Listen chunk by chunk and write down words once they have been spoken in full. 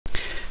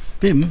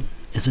BIM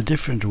is a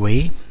different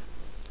way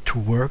to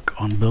work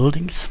on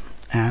buildings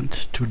and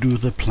to do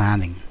the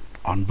planning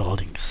on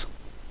buildings.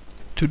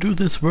 To do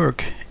this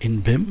work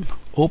in BIM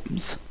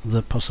opens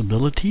the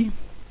possibility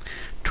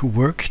to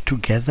work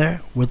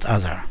together with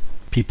other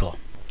people.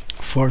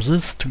 For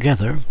this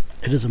together,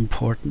 it is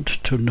important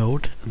to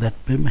note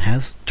that BIM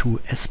has two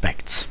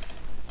aspects.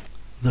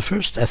 The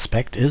first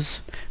aspect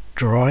is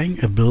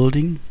drawing a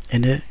building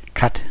in a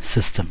CAD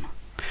system.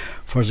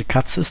 For the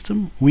CAD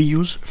system, we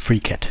use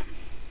FreeCAD.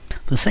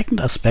 The second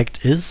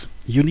aspect is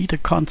you need a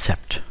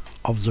concept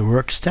of the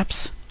work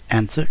steps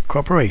and the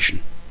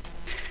cooperation.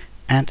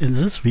 And in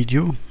this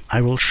video,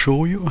 I will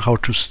show you how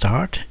to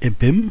start a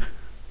BIM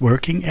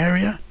working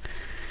area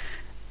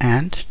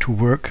and to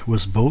work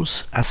with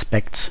both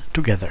aspects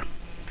together.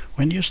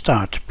 When you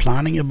start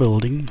planning a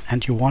building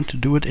and you want to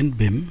do it in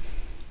BIM,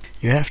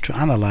 you have to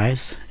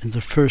analyze in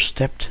the first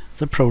step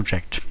the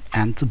project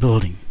and the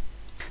building.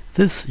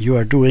 This you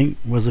are doing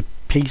with a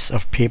piece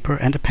of paper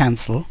and a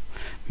pencil,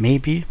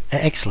 maybe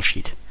an Excel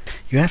sheet.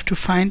 You have to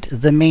find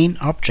the main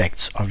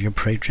objects of your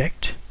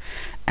project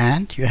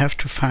and you have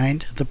to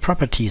find the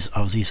properties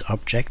of these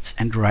objects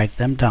and write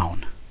them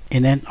down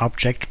in an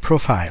object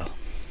profile.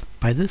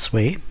 By this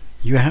way,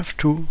 you have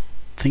to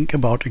think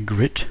about a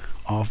grid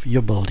of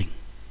your building.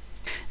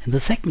 In the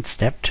second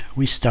step,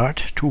 we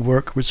start to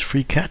work with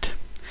FreeCAD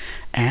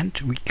and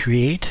we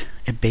create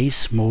a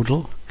base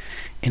model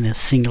in a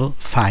single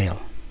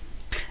file.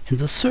 In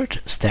the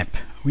third step,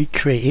 we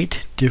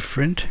create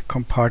different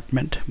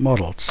compartment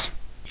models.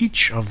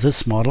 Each of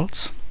these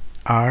models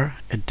are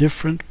a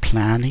different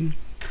planning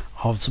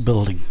of the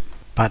building.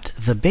 But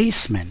the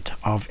basement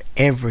of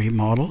every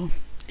model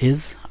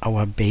is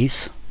our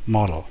base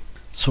model.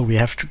 So we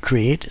have to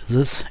create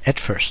this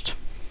at first.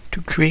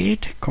 To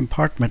create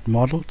compartment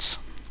models,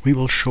 we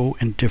will show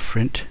in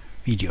different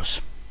videos.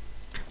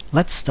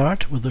 Let's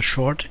start with a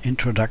short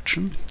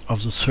introduction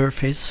of the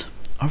surface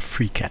of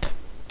FreeCAD.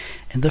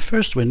 In the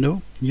first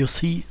window, you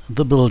see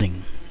the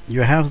building.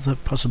 You have the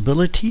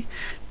possibility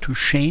to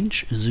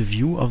change the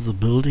view of the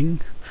building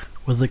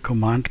with the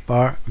command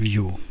bar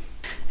view.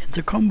 In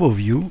the combo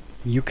view,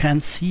 you can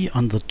see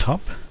on the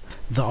top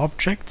the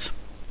objects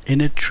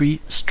in a tree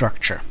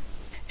structure.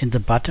 In the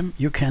bottom,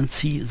 you can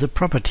see the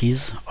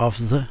properties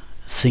of the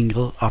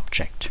single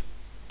object.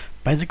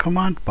 By the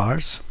command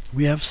bars,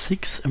 we have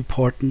 6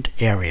 important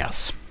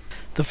areas.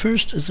 The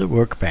first is the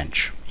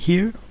workbench.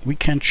 Here we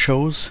can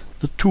choose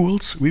the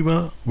tools we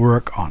will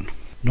work on,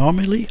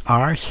 normally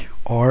Arch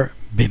or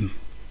BIM.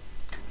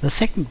 The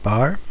second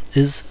bar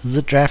is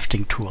the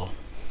drafting tool.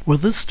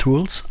 With these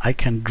tools I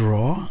can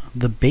draw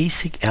the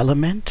basic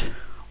element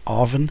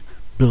of a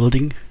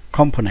building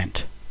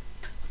component.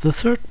 The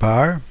third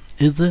bar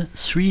is the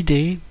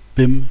 3D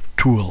BIM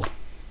tool.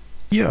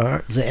 Here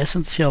are the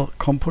essential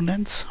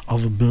components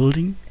of a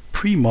building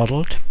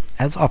pre-modeled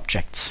as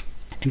objects.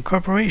 In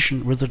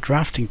cooperation with the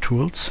drafting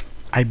tools,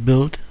 I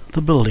build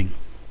the building.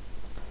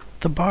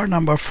 The bar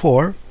number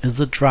 4 is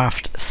the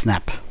draft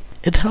snap.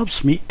 It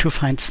helps me to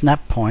find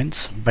snap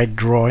points by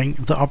drawing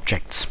the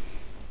objects.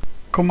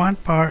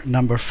 Command bar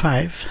number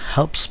 5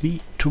 helps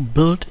me to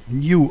build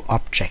new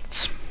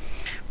objects.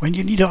 When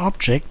you need an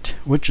object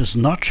which is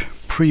not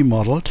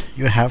pre-modeled,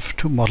 you have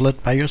to model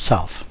it by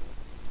yourself.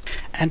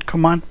 And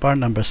command bar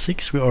number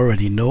 6, we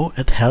already know,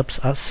 it helps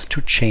us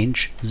to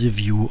change the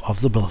view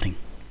of the building.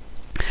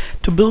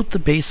 To build the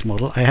base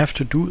model, I have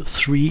to do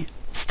 3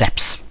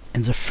 steps.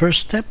 In the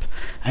first step,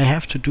 I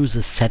have to do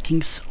the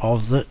settings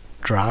of the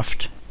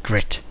draft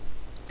grid.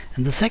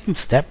 In the second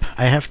step,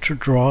 I have to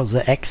draw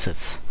the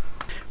axes,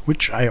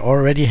 which I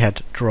already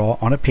had drawn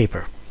on a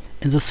paper.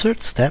 In the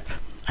third step,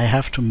 I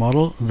have to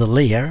model the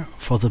layer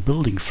for the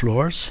building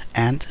floors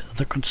and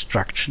the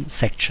construction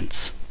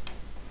sections.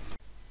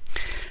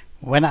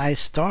 When I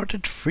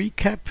started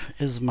FreeCAD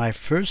is my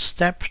first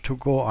step to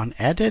go on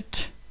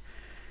Edit,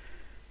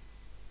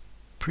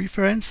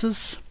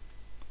 Preferences,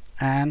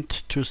 and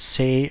to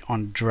say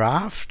on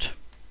Draft,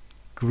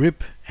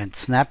 Grip and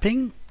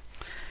Snapping,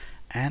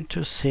 and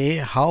to say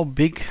how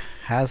big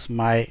has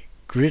my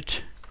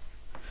grid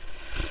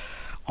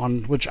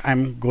on which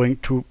I'm going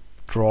to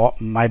draw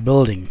my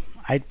building.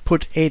 I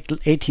put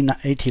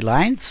 80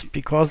 lines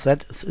because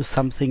that is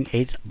something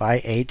 8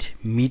 by 8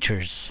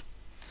 meters.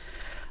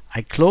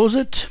 I close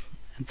it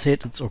and say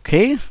it's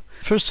okay.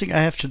 First thing I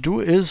have to do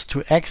is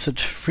to exit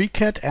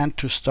FreeCAD and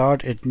to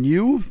start it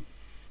new,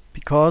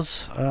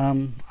 because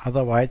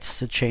otherwise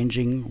the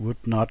changing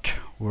would not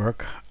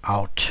work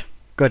out.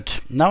 Good.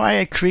 Now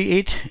I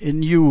create a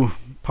new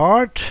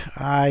part.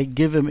 I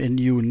give him a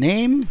new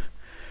name,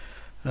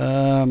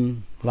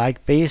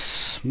 like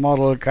base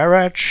model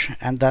garage,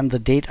 and then the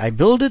date I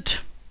build it,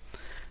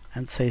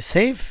 and say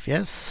save.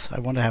 Yes, I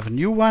want to have a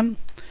new one,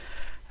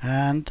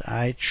 and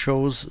I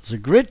chose the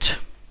grid,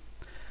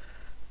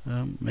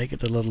 make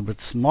it a little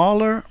bit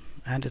smaller,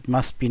 and it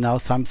must be now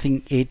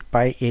something 8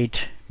 by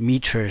 8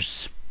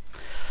 meters.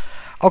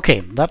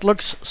 Okay, that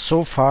looks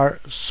so far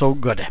so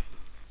good.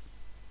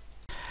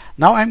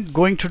 Now I'm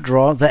going to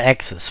draw the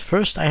axis.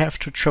 First I have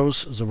to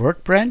choose the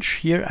work branch.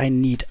 Here I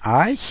need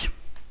Arch,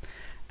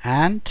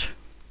 and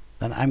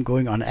then I'm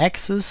going on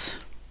axis,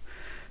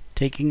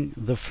 taking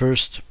the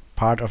first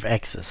part of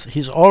axis.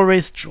 He's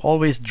always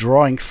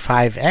drawing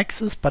 5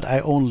 axes, but I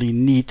only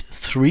need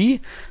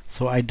 3,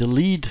 so I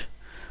delete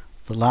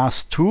the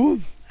last 2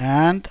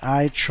 and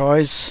I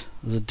choose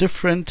the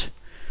distance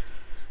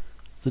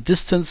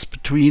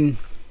between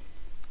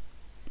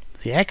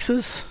the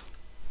axes.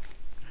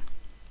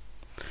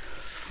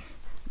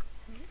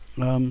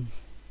 And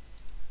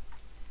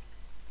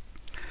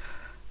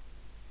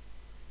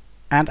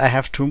I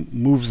have to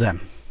move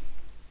them.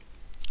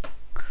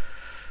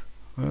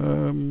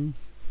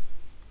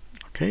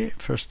 Okay,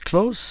 first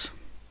close,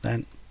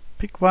 then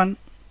pick one.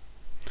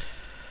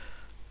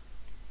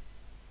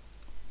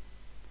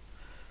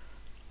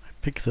 I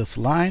pick this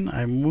line,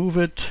 I move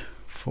it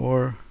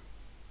for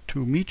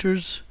 2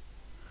 meters.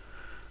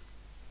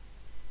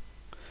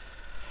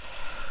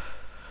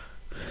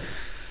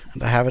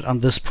 And I have it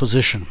on this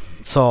position.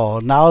 So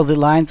now the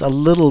line's a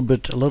little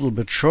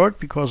bit short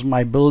because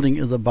my building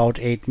is about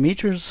 8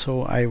 meters.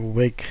 So I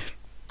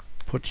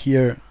put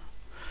here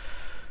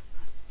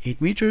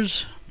 8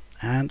 meters,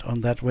 and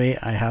on that way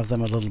I have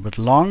them a little bit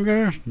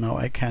longer. Now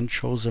I can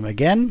choose them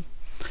again.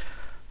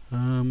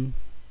 Now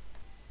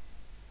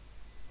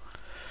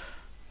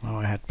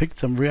I had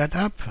picked them right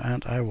up,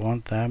 and I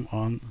want them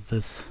on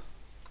this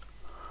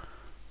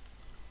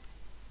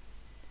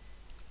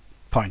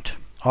point.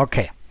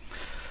 Okay.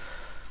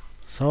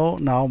 So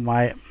now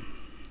my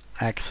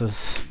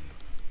axes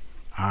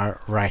are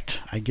right.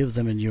 I give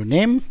them a new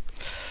name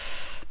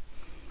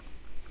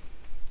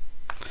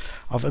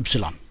of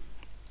Y.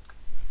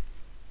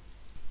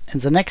 In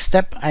the next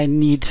step I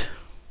need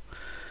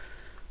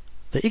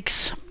the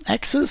X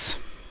axis.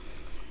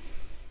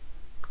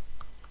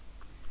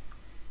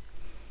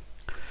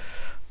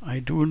 I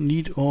do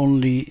need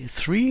only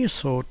 3,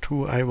 so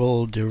 2 I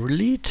will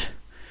delete.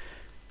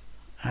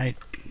 I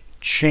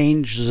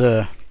change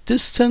the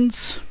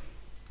distance.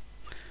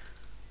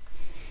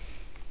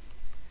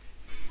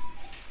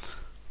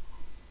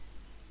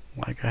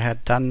 Like I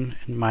had done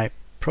in my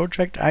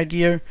project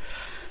idea.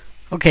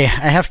 Okay,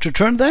 I have to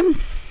turn them.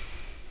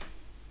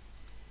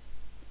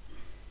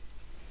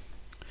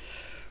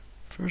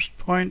 First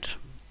point,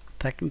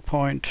 second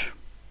point,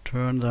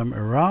 turn them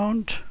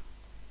around.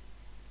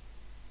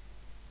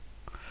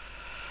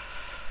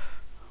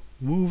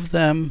 Move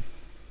them.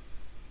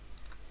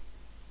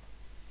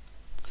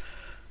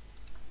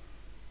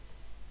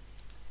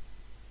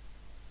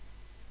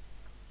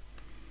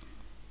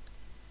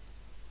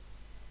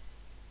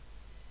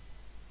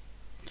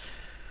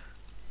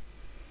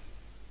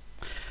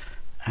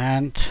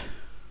 And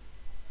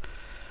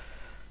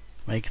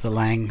make the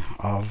length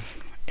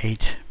of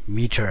 8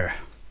 meters.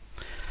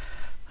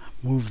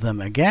 Move them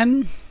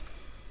again.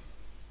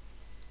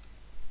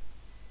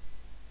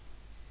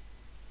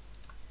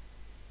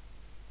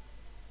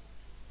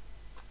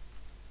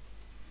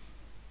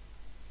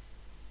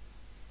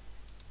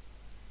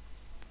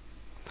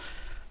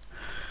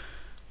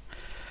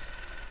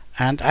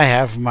 And I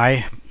have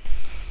my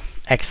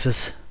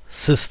axis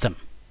system.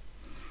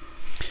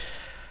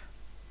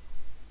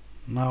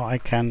 Now I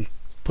can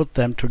put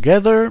them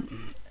together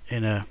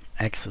in an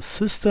axis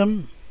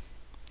system,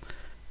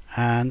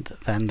 and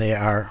then they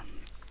are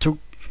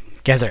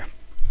together.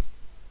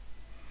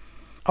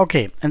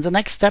 Okay, in the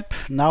next step,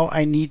 now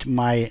I need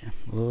my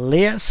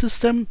layer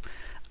system.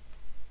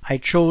 I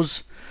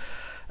chose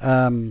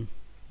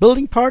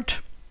building part.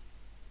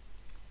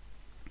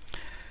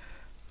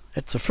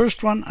 It's the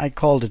first one. I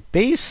called it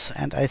base,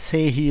 and I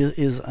say he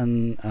is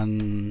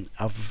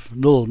of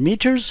 0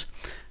 meters.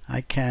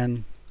 I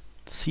can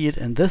see it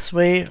in this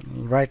way.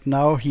 Right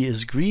now he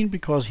is green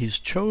because he's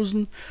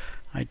chosen.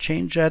 I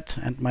change that,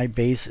 and my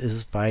base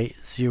is by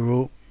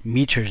 0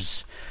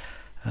 meters.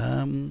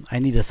 I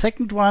need a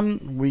second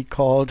one. We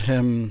called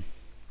him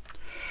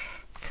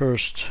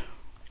first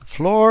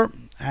floor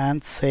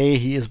and say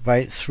he is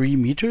by 3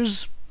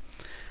 meters.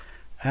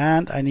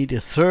 And I need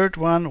a third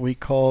one. We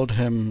called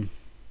him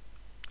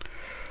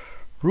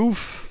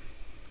roof,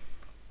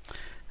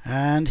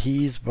 and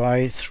he's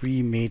by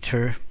 3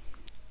 meter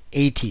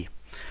 80.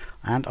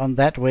 And on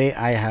that way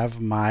I have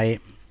my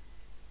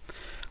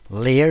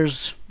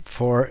layers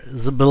for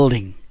the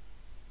building.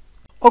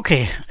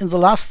 Okay, in the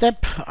last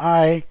step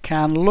I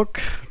can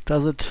look,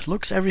 does it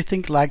looks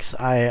everything like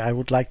I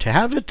would like to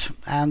have it,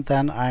 and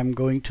then I'm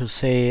going to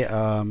say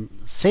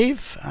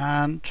save,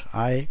 and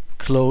I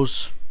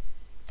close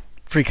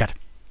FreeCAD.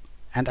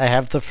 And I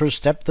have the first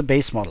step, the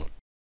base model.